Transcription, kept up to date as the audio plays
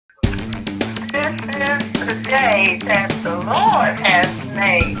the day that the Lord has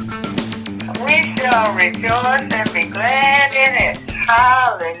made. We shall rejoice and be glad in it.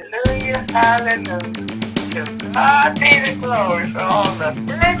 Hallelujah, hallelujah. To God be the glory for all the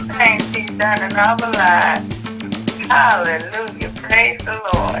good things He's done in our lives. Hallelujah, praise the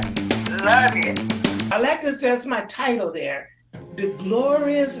Lord. Love you. I like this, that's my title there, The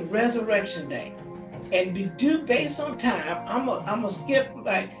Glorious Resurrection Day. And to do based on time, I'm gonna skip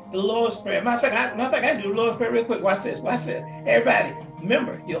like the Lord's Prayer. Matter of fact, I do the Lord's Prayer real quick. Watch this, watch this. Everybody,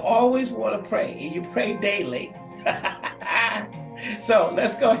 remember, you always want to pray, and you pray daily. So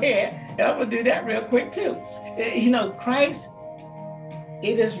let's go ahead, and I'm gonna do that real quick too. You know, Christ,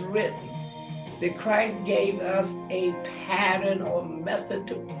 it is written that Christ gave us a pattern or method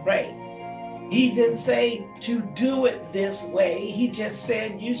to pray. He didn't say to do it this way. He just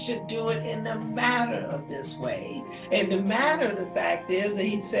said you should do it in the manner of this way. And the manner of the fact is that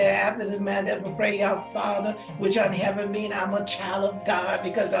he said, after this man, therefore pray, our Father, which art in heaven, mean I'm a child of God.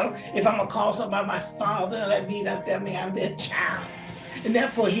 Because if I'm going to call somebody my father, that means I'm their child. And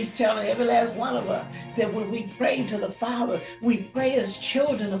therefore, he's telling every last one of us that when we pray to the Father, we pray as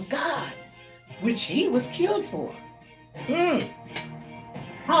children of God, which he was killed for.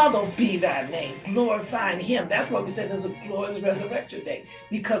 Hallowed be thy name, glorifying him. That's why we said there's a glorious resurrection day,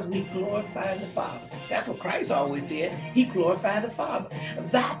 because we glorify the Father. That's what Christ always did. He glorified the Father.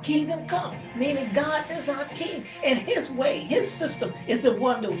 Thy kingdom come, meaning God is our king, and his way, his system is the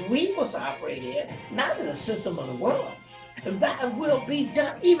one that we must operate in, not in the system of the world. Thy will be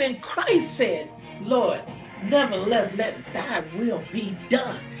done. Even Christ said, Lord, nevertheless, let thy will be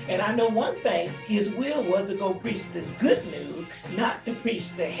done. And I know one thing, his will was to go preach the good news, not to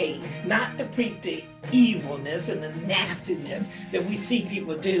preach the hate, not to preach the evilness and the nastiness that we see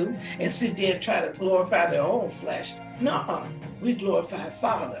people do and sit there and try to glorify their own flesh. No, we glorify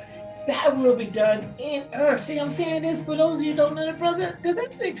Father. Thy will be done in earth. See, I'm saying this for those of you who don't know the brother. Does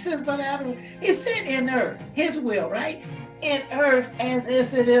that make sense, Brother Adam? It said in earth, his will, right? In earth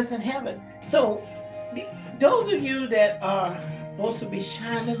as it is in heaven. So those of you that are supposed to be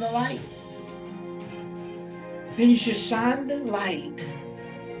shining the light, then you should shine the light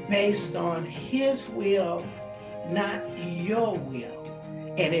based on his will, not your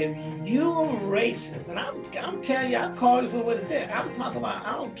will. And if you're racist, and I'm telling you, I call it for what it is. I'm talking about,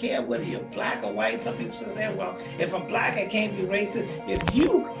 I don't care whether you're black or white. Some people say, well, if I'm black, I can't be racist. If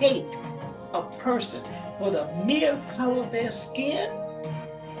you hate a person for the mere color of their skin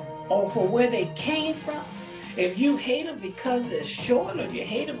or for where they came from, if you hate them because they're short, or if you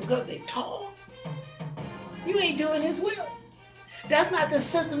hate them because they're tall, you ain't doing his will. That's not the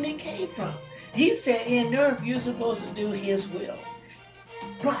system they came from. He said in earth, you're supposed to do his will.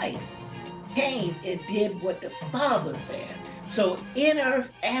 Christ came and did what the Father said. So in earth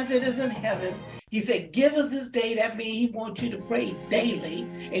as it is in heaven, he said, give us this day. That means he wants you to pray daily.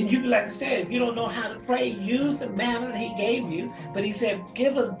 And you, like I said, if you don't know how to pray, use the manner that he gave you. But he said,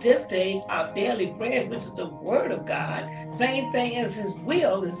 give us this day our daily bread, which is the word of God. Same thing as his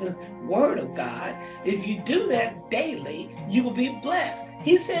will is his word of God. If you do that daily, you will be blessed.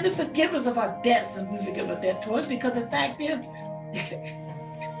 He said to forgive us of our debts as we forgive our debt towards, because the fact is,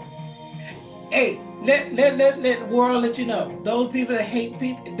 hey, let the world let you know. Those people that hate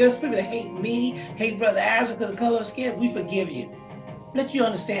people, those people that hate me, hate Brother Azra because of the color of skin, we forgive you. Let you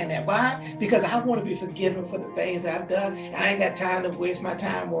understand that. Why? Because I want to be forgiven for the things I've done. And I ain't got time to waste my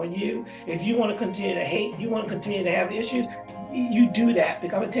time on you. If you want to continue to hate, you want to continue to have issues, you do that.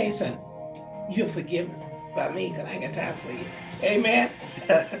 Because I'm going to tell you something. You're forgiven by me because I ain't got time for you. Amen?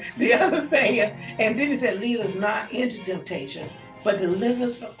 The other thing, and then he said, lead us not into temptation, but deliver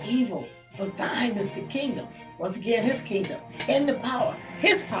us from evil. For thine is the kingdom. Once again, his kingdom and the power,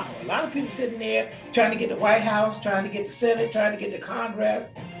 his power. A lot of people sitting there trying to get the White House, trying to get the Senate, trying to get the Congress,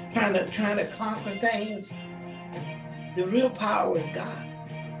 trying to conquer things. The real power is God.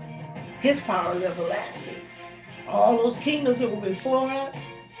 His power is everlasting. All those kingdoms that were before us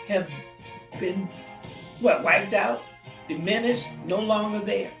have been, wiped out, diminished, no longer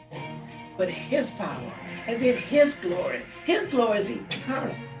there. But his power, and then his glory is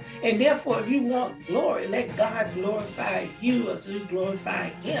eternal. And therefore, if you want glory, let God glorify you as you glorify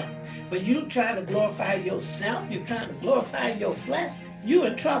him. But you trying to glorify yourself, you're trying to glorify your flesh, you're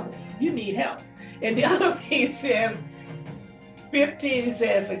in trouble. You need help. And the other piece says, 15, he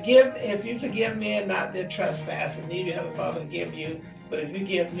said, if you forgive men not their trespasses, neither you have a Father to give you. But if you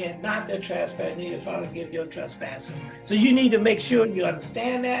give men not their trespasses, neither your Father to give your trespasses. So you need to make sure you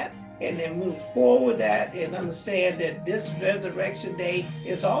understand that, and then move forward with that and understand that this resurrection day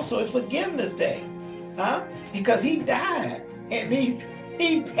is also a forgiveness day, because he died and he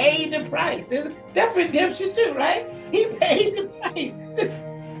He paid the price. That's redemption too, right? He paid the price.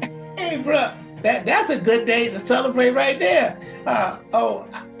 Hey, bro, that's a good day to celebrate right there.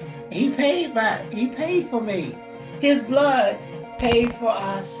 He paid for me. His blood paid for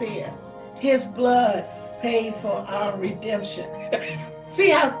our sins. His blood paid for our redemption. See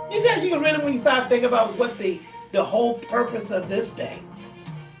how you can really, when you start thinking about what the whole purpose of this day,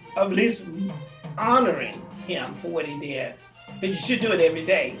 of at least honoring him for what he did, because you should do it every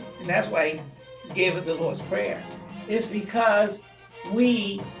day, and that's why he gave us the Lord's Prayer. It's because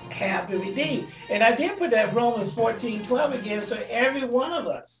we have been redeemed. And I did put that Romans 14:12 again, so every one of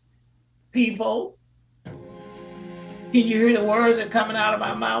us, people, can you hear the words that are coming out of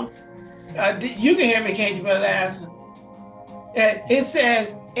my mouth? You can hear me, can't you, Brother Addison? And it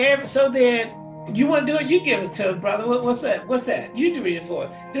says, so then, you want to do it? You give it to us, brother. What's that? What's that? You do read it for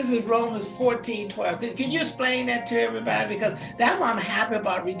us. This is Romans 14:12. Can you explain that to everybody? Because that's why I'm happy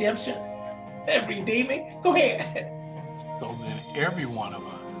about redemption and redeeming. Go ahead. So then every one of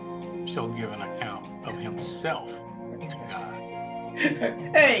us shall give an account of himself to God.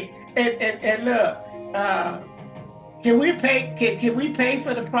 Hey, and look, can we pay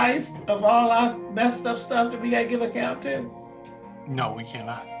for the price of all our messed up stuff that we gotta give account to? No, we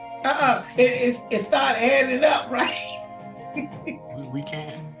cannot. It start adding it up, right? we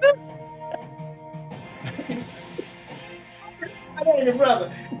can. I know your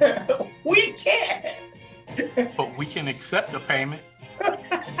brother. We can. But we can accept the payment.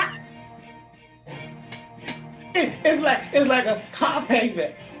 It's like a car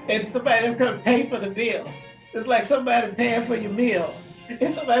payment. It's somebody that's gonna pay for the bill. It's like somebody paying for your meal.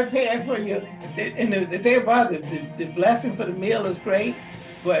 It's somebody paying for your. And the thing about the blessing for the meal is great,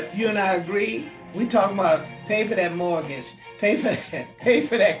 but you and I agree. We talking about pay for that mortgage, pay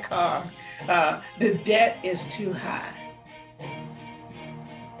for that car. The debt is too high.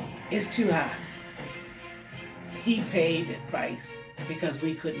 It's too high. He paid the price because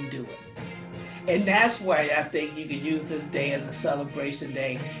we couldn't do it. And that's why I think you can use this day as a celebration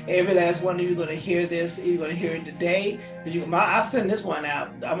day. Every last one of you are going to hear this. You're going to hear it today. I'll send this one out.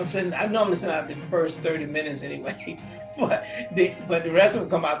 I normally send out the first 30 minutes anyway. but the rest will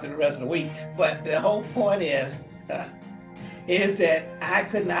come out to the rest of the week. But the whole point is that I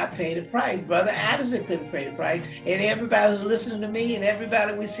could not pay the price. Brother Addison couldn't pay the price. And everybody who's listening to me and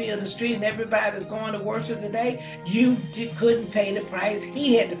everybody we see on the street and everybody that's going to worship today, couldn't pay the price.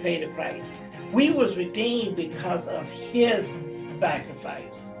 He had to pay the price. We was redeemed because of his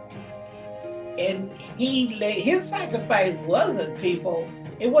sacrifice. And his sacrifice wasn't, people,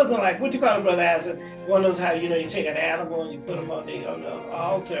 it wasn't like, what you call it, Brother Addison? One of those how, you take an animal and you put him on the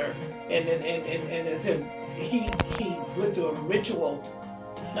altar and it's him. He went through a ritual.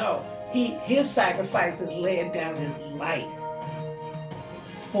 No, his sacrifice is laying down his life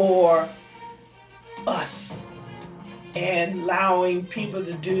for us and allowing people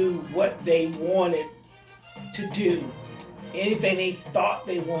to do what they wanted to do, anything they thought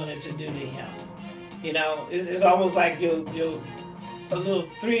they wanted to do to him. It's almost like a little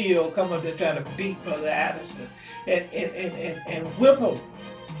 3-year-old come up there trying to beat Brother Addison and whip him,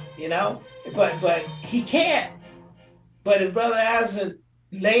 but he can't. But if Brother Addison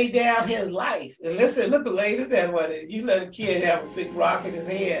laid down his life, and listen, look at ladies, that what you let a kid have a big rock in his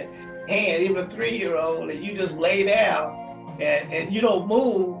hand, even a 3-year-old, and you just lay down and you don't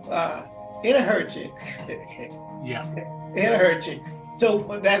move, it'll hurt you. Yeah. It'll hurt you.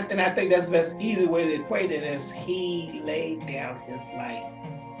 So and I think that's the best easy way to equate it is he laid down his life.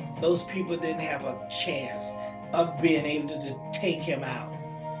 Those people didn't have a chance of being able to take him out.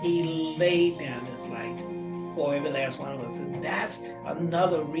 He laid down his life for every last one of us. And that's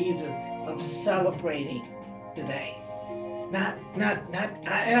another reason of celebrating today. And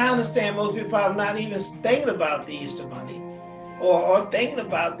I understand most people probably not even thinking about the Easter Bunny or thinking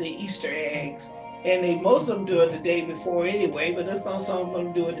about the Easter eggs. And most of them do it the day before anyway, but some of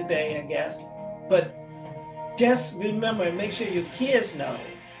them do it today, I guess. But just remember and make sure your kids know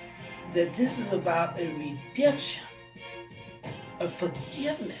that this is about a redemption, a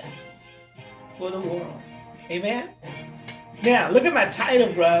forgiveness for the world. Amen? Now, look at my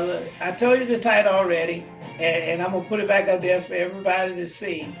title, brother. I told you the title already, and I'm going to put it back up there for everybody to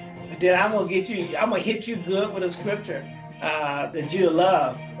see. But then I'm going to hit you good with a scripture that you'll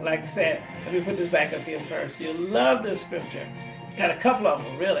love. Like I said, let me put this back up here first. You'll love this scripture. Got a couple of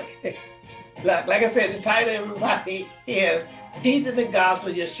them, really. Like I said, the title, everybody, is Teaching the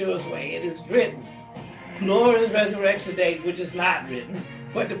Gospel Yeshua's Way. It is written. Glorious Resurrection Day, which is not written.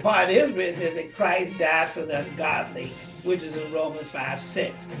 But the part is written is that Christ died for the ungodly, which is in Romans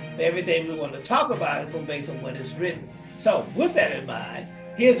 5:6. Everything we want to talk about is going to be based on what is written. So with that in mind,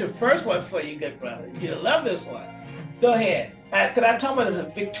 here's the first one for you, good brother. You'll love this one. Go ahead. Because I talk about it as a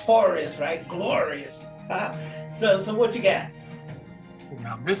victorious, right? Glorious. So what you got?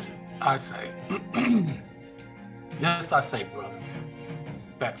 Now this I say, this I say, brother,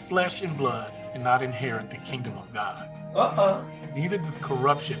 that flesh and blood cannot inherit the kingdom of God. Neither does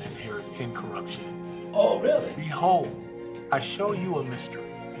corruption inherit incorruption. Oh, really? Behold, I show you a mystery.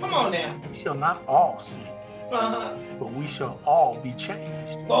 Come on now. We shall not all sleep, but we shall all be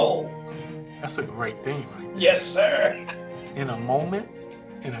changed. Whoa. That's a great thing, right? Yes, sir. In a moment,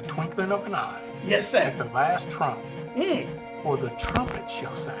 in a twinkling of an eye, Yes, sir. at the last trump, Mm. for the trumpet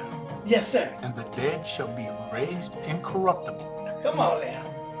shall sound, Yes, sir. and the dead shall be raised incorruptible, Come on now.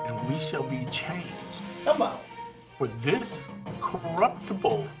 and we shall be changed. Come on. For this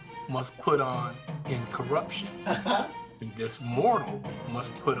corruptible must put on incorruption, and this mortal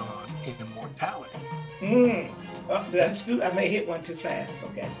must put on immortality. Oh, that's good. I may hit one too fast.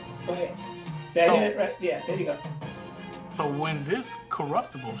 Okay. Go ahead. Did I hit it right? Yeah, there you go. So when this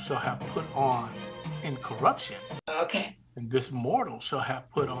corruptible shall have put on incorruption, Okay. and this mortal shall have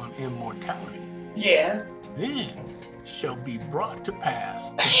put on immortality, Yes. then shall be brought to pass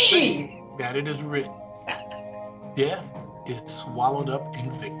the Hey! thing that it is written, death is swallowed up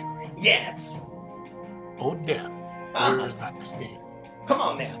in victory. Yes. O death, where is thy sting? Come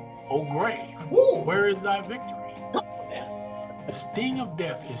on now. O grave, Woo. where is thy victory? Come on now. The sting of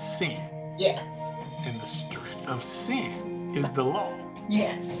death is sin, Yes. and the strength of sin is the law.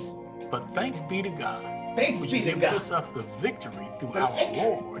 Yes. But thanks be to God, Thanks which be to gives God. us up the victory through The our victory.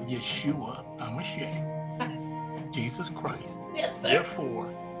 Lord Yeshua HaMashiach, Jesus Christ. Yes, sir.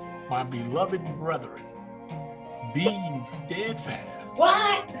 Therefore, my beloved brethren, be ye steadfast,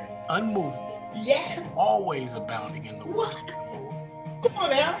 What? unmovable, Yes. always abounding in the works of What? the Lord. Come on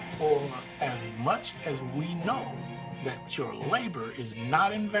now. For as much as we know that your labor is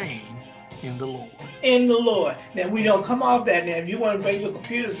not in vain in the Lord. In the Lord. Now we don't come off that now. If you want to bring your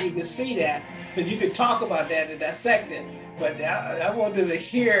computer so you can see that, because you can talk about that and dissect it. But I want them to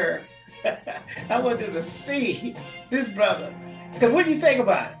hear, I want them to see this brother. Because what do you think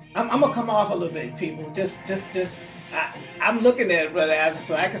about it? I'm gonna come off a little bit, people. I'm looking at it, Brother Isaac,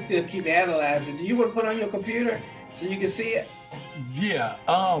 so I can still keep analyzing. Do you want to put on your computer so you can see it? Yeah.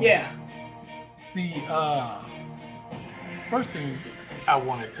 Yeah. The first thing I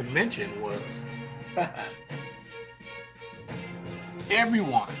wanted to mention was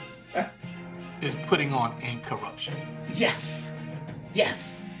everyone is putting on incorruption. Yes.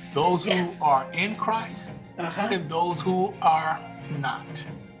 Yes. Those Yes. who are in Christ and those who are not.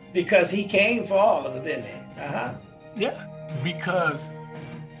 Because he came for all of us, didn't he? Yeah, because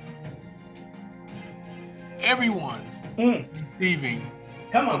everyone's receiving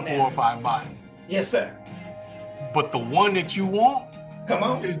Come a on now. glorified body. Yes, sir. But the one that you want Come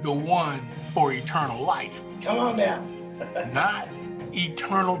on. is the one for eternal life, Come on now. not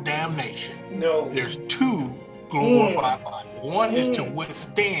eternal damnation. No. There's two glorified bodies. One is to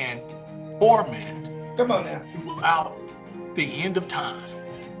withstand torment Come on now. throughout the end of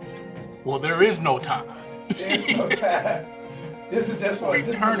times. Well, there is no time. There's no time. This is just for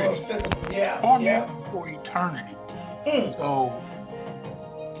eternity. This is for physical. Yeah. Torment Yeah. for eternity. Mm. So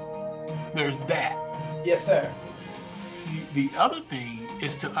there's that. Yes, sir. The other thing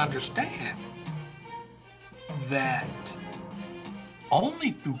is to understand that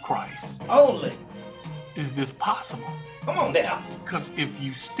only through Christ Only. is this possible. Come on now. Because if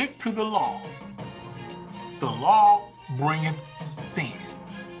you stick to the law bringeth sin.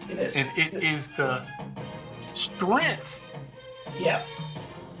 It is. And it is the strength Yeah.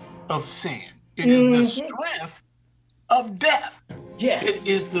 of sin. It is the strength of death. Yes. It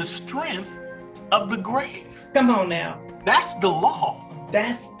is the strength of the grave. Come on now. That's the law.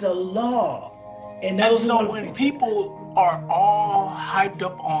 That's the law. And And those so who when people are all hyped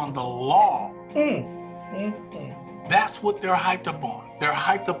up on the law, that's what they're hyped up on. They're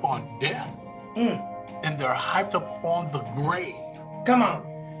hyped up on death and they're hyped up on the grave. Come on.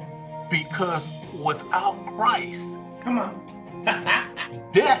 Because without Christ, Come on.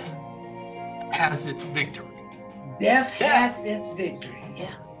 death has its victory. Death has its victory.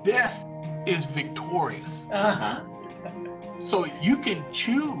 Yeah. Death is victorious. So you can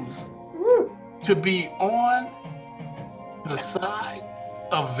choose Woo. to be on the side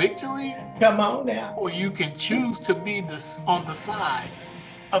of victory, Come on now. or you can choose to be on the side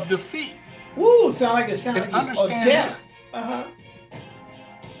of defeat. Woo. Sound like it sounds And like it's or understand death. this.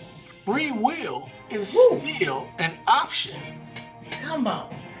 Free will is Woo. still an option. Come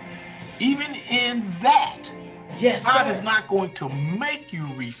on. Even in that, Yes, God sir. is not going to make you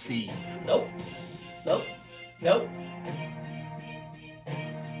receive. Nope. Nope. Nope.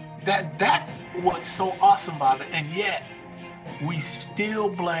 that's what's so awesome about it. And yet we still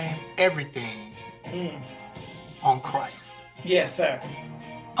blame everything on Christ. Yes, sir.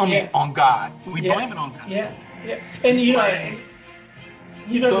 I mean, on God. We blame it on God. Yeah. And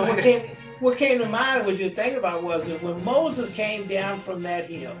what came to mind, what you're thinking about, was that when Moses came down from that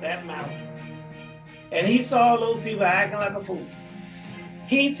hill, that mountain, and he saw those people acting like a fool,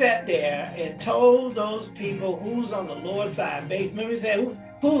 he sat there and told those people who's on the Lord's side. Remember, he said,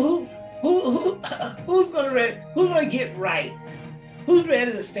 who's gonna get right? Who's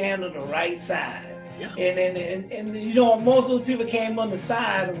ready to stand on the right side? Yeah. And you know, most of those people came on the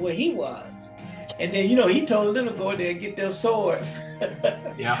side of where he was. And then, you know, he told them to go there and get their swords.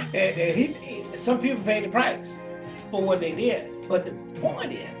 Yeah. and some people paid the price for what they did. But the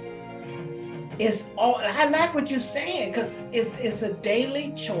point is all, I like what you're saying, because it's a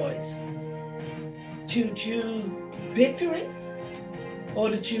daily choice to choose victory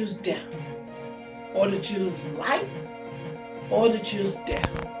or to choose death, or to choose life or to choose death.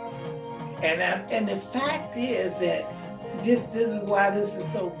 And the fact is that this is why this is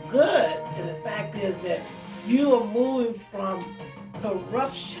so good. And the fact is that you are moving from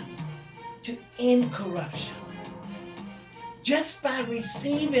corruption to incorruption just by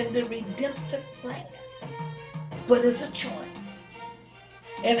receiving the redemptive plan. But it's a choice.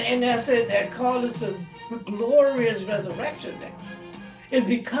 And I said that call this a glorious resurrection day. It's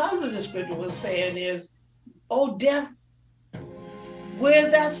because of the scripture was saying is, oh, death, where's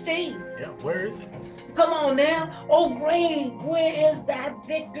that sting? Yeah, where is it? Come on now. Oh, grave, where is that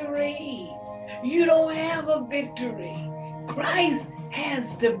victory? You don't have a victory. Christ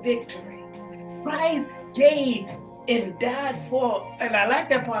has the victory. Christ gave and died for, and I like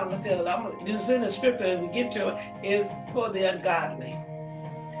that part of it still. This is in the scripture, as we get to it, is for the ungodly.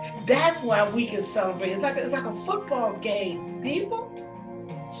 That's why we can celebrate. It's like a football game, people.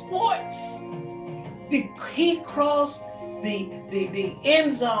 Sports. He crossed the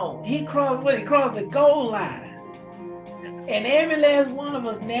end zone. He crossed the goal line. And every last one of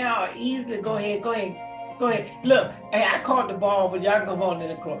us now are easy to go ahead. Look, hey, I caught the ball, but y'all come on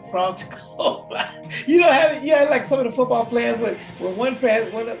and cross the goal line. You have like some of the football players with one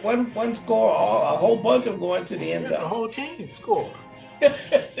pass, one score, a whole bunch of them going to the end zone. The whole team score.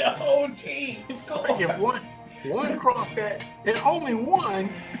 The whole team score. If one crossed that, and only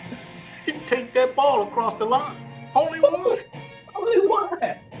one can take that ball across the line. Only one. Only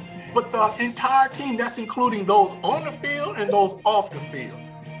one. But the entire team, that's including those on the field and those off the field.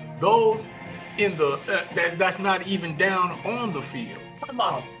 Those in the, that's not even down on the field. Come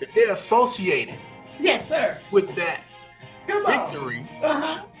on. They're associated. Yes, sir. With that victory.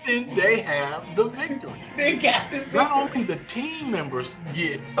 Uh-huh. Then they have the victory. They got the victory. Not only the team members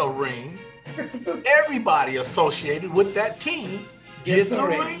get a ring, everybody associated with that team gets a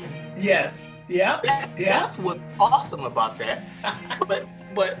ring. Yes. Yeah. That's what's awesome about that.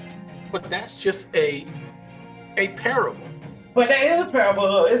 But that's just a parable. But that is a parable,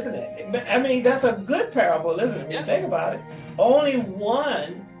 though, isn't it? I mean, that's a good parable, isn't it? When you think about it. Only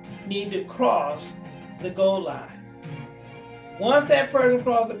one need to cross the goal line. Once that person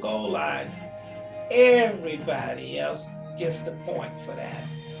crosses the goal line, everybody else gets the point for that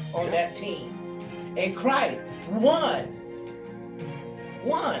on that team. And Christ, one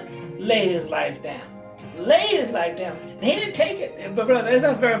laid his life down. Laid his life down. He didn't take it. But brother,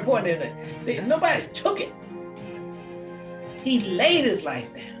 that's very important, isn't it? Nobody took it. He laid his life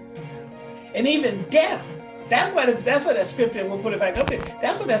down. And even death. That's what that scripture, we'll put it back up here.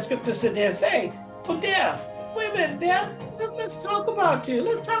 That's what that scripture said there say. Oh, death. Wait a minute, death. Let's talk about you.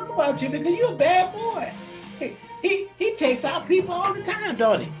 Let's talk about you because you're a bad boy. He takes out people all the time,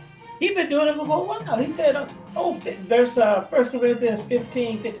 don't he? He's been doing it for a while. He said, verse 1 Corinthians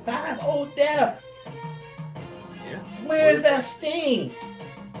 15:55, oh, death. Yeah. Where's that sting?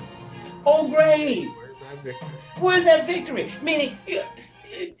 Oh, grave. Where's that victory? Where's that victory? Meaning,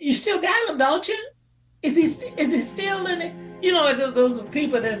 you still got him, don't you? Is he still in it? You know, like those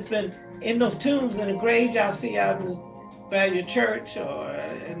people that's been in those tombs and the graves y'all see out by your church or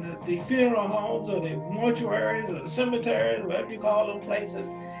in the funeral homes or the mortuaries or the cemeteries, whatever you call those places.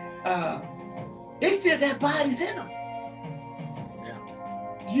 They still got bodies in them.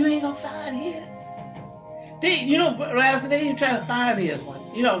 Yeah. You ain't gonna find his. They even try to find his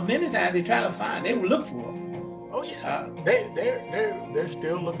one. You know, many times they try to find. They will look for him. Oh yeah. They're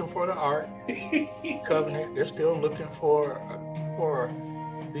still looking for the Ark Covenant. They're still looking for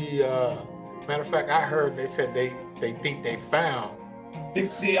the. Matter of fact, I heard they said they think they found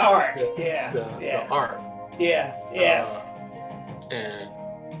the Ark. The Ark. Yeah. And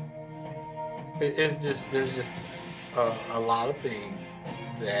it's just there's just a lot of things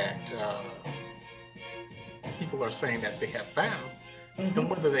that people are saying that they have found, Mhm. and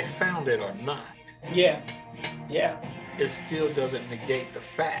whether they found it or not, Yeah. Yeah. it still doesn't negate the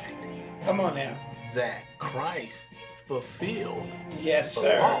fact Come on now. that Christ fulfilled Yes, the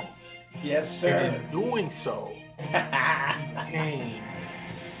sir. law. Yes, sir. And in doing so, became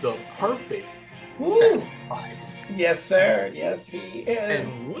the perfect Woo. sacrifice, Yes, sir. Yes, he is.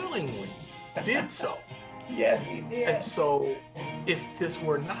 and willingly did so. Yes, he did. And so, if this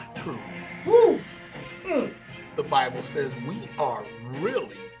were not true, Woo. Mm. the Bible says we are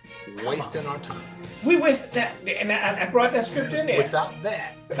really wasting our time. We wasted that, and I brought that scripture in there. Without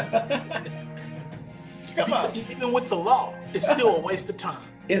that, Come on. even with the law, it's still a waste of time.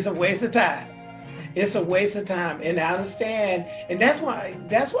 It's a waste of time. It's a waste of time, and I understand, and that's why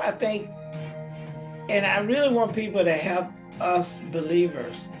I think, and I really want people to help us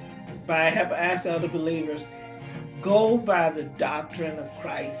believers, by help ask the other believers, go by the doctrine of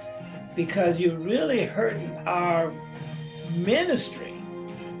Christ, because you're really hurting our ministry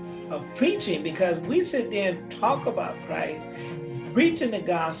of preaching, because we sit there and talk about Christ, preaching the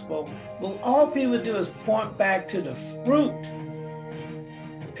gospel, but all people do is point back to the fruit.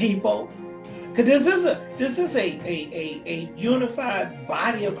 People, because this is a unified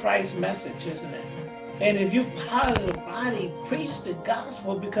body of Christ message, isn't it? And if you're part of the body, preach the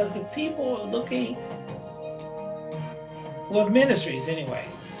gospel, because the people are looking, well, ministries anyway.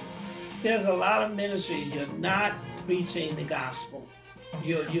 There's a lot of ministries, you're not preaching the gospel.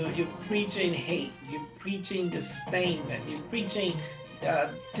 You're preaching hate, you're preaching disdainment, you're preaching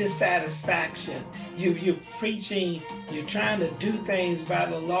dissatisfaction, you're preaching, you're trying to do things by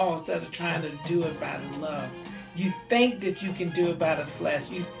the law instead of trying to do it by the love. You think that you can do it by the flesh,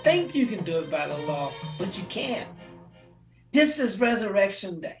 you think you can do it by the law, but you can't. This is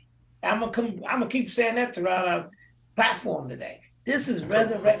Resurrection Day. I'm gonna keep saying that throughout our platform today. This is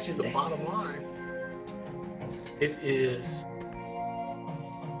Resurrection Day. The bottom line, it is,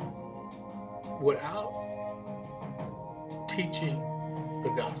 without teaching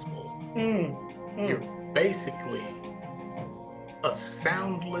the gospel, you're basically a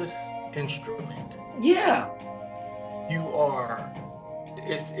soundless instrument. Yeah. You are,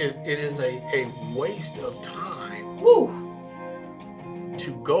 it is a waste of time. Woo.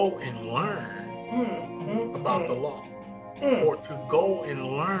 To go and learn about the law, or to go and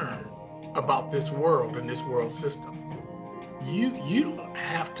learn about this world and this world system. You don't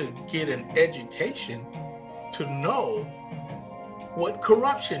have to get an education to know what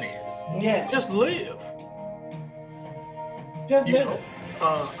corruption is. Yes. Just live. Just You live. know,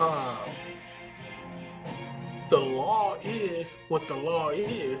 the law is what the law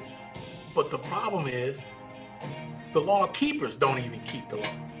is, but the problem is the law keepers don't even keep the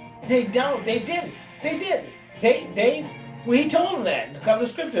law. They don't. They didn't. They didn't. Well, he told them that in a couple of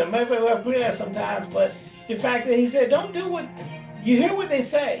scriptures. Maybe I bring that sometimes, but the fact that he said, don't do what, you hear what they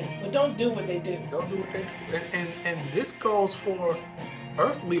say, but don't do what they do. Don't do what they do. And this goes for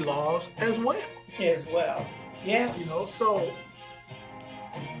earthly laws as well. As well. Yeah. You know, so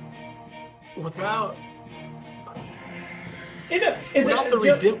without the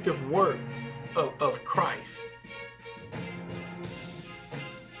redemptive work of Christ,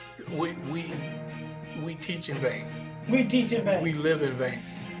 we teach in vain. We teach in vain. We live in vain.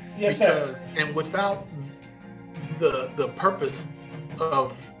 Yes, because, sir. And without the purpose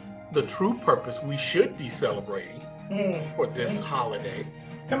of the true purpose we should be celebrating for this holiday.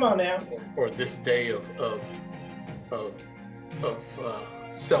 Come on now. Or this day of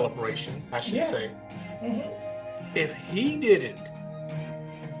celebration, I should say. If he didn't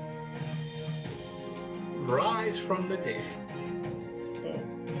rise from the dead,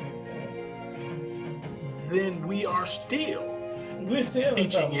 then we are still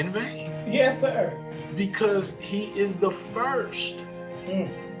teaching in vain. Yes, sir. Because he is the first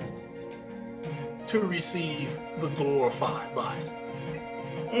to receive the glorified body.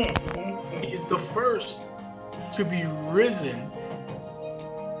 He is the first to be risen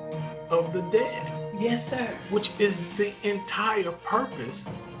of the dead. Yes, sir. Which is the entire purpose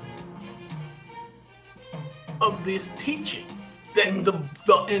of this teaching. That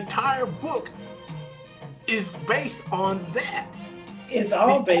the entire book is based on that. It's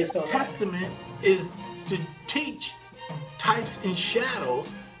all based on that. The Testament is to teach types and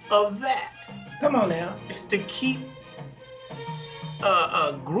shadows of that. Come on now. It's to keep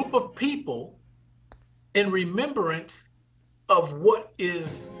a group of people in remembrance of what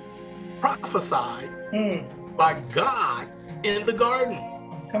is prophesied by God in the garden.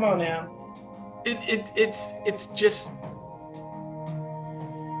 Come on now. It's just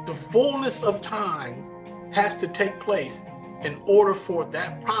the fullness of times has to take place in order for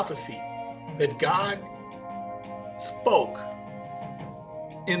that prophecy that God spoke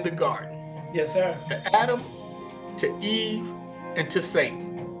in the garden. Yes, sir. To Adam, to Eve, and to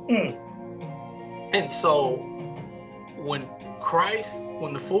Satan. And so when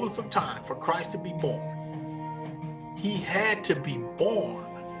the fullness of time for Christ to be born, he had to be born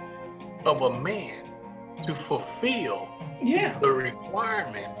of a man to fulfill the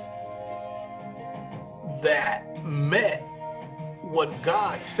requirements that met what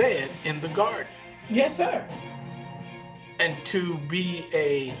God said in the garden. Yes, sir. And to be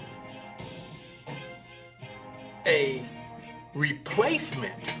a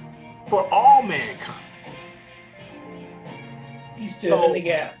replacement for all mankind. He's still in the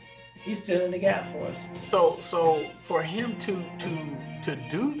gap. He's still in the gap for us. So for him to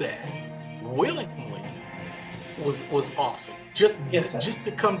do that willingly was awesome. Just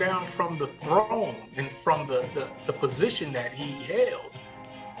to come down from the throne and from the position that he held,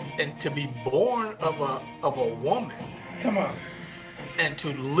 and to be born of a woman. Come on. And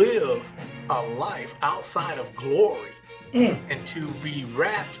to live a life outside of glory, and to be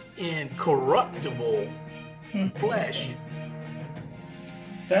wrapped in corruptible flesh.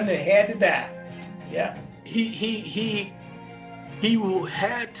 Son that had to die. Yeah. He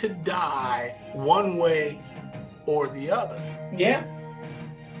had to die one way or the other. Yeah.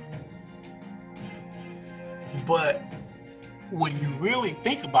 But when you really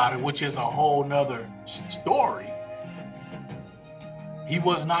think about it, which is a whole nother story, he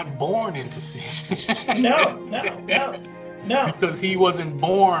was not born into sin. No. Because he wasn't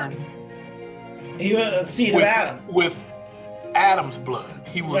born. He was a seed of Adam. With Adam's blood.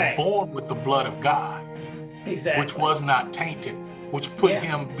 He was born with the blood of God. Exactly. Which was not tainted, which put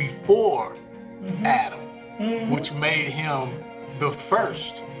him before Adam, which made him the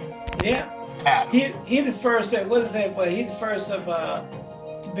first. Yeah. Adam. He's the first of, what is that? Well, he's the first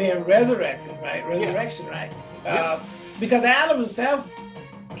of being resurrected, right? Resurrection, right? Because Adam himself,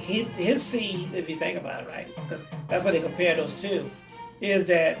 his seed, if you think about it, right? Because that's what they compare those two, is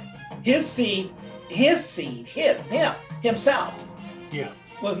that his seed, himself,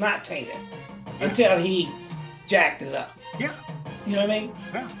 was not tainted until he jacked it up. Yeah. You know what I mean?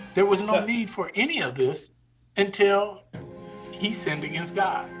 Yeah. There was no need for any of this until he sinned against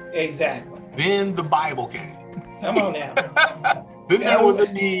God. Exactly. Then the Bible came. Come on now. Then there was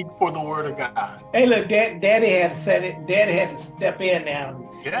a need for the Word of God. Hey, look, Daddy had to set it. Daddy had to step in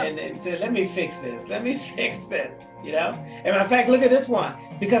now and say, "Let me fix this. Let me fix this." You know. And in fact, look at this one,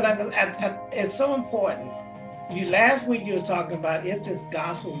 because it's so important. Last week you was talking about if this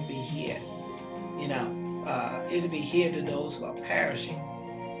gospel would be here, you know, it'll be here to those who are perishing,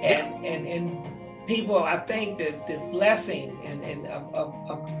 and people. I think that the blessing and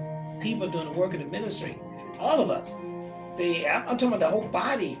of people doing the work of the ministry, all of us. See, I'm talking about the whole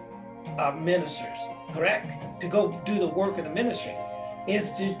body of ministers, correct? To go do the work of the ministry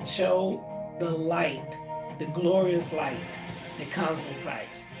is to show the light, the glorious light that comes from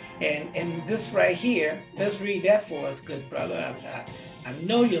Christ. And this right here, let's read that for us, good brother. I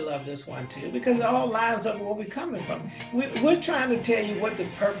know you love this one too, because it all lines up with where we're coming from. We're trying to tell you what the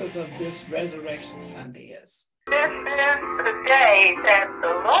purpose of this Resurrection Sunday is. This is the day that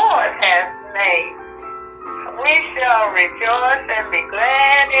the Lord has made. We shall rejoice and be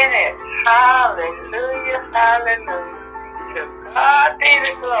glad in it. Hallelujah, hallelujah. To God be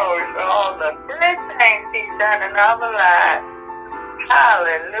the glory for all the good things he's done in our lives.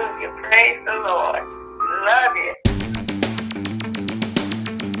 Hallelujah, praise the Lord. Love you.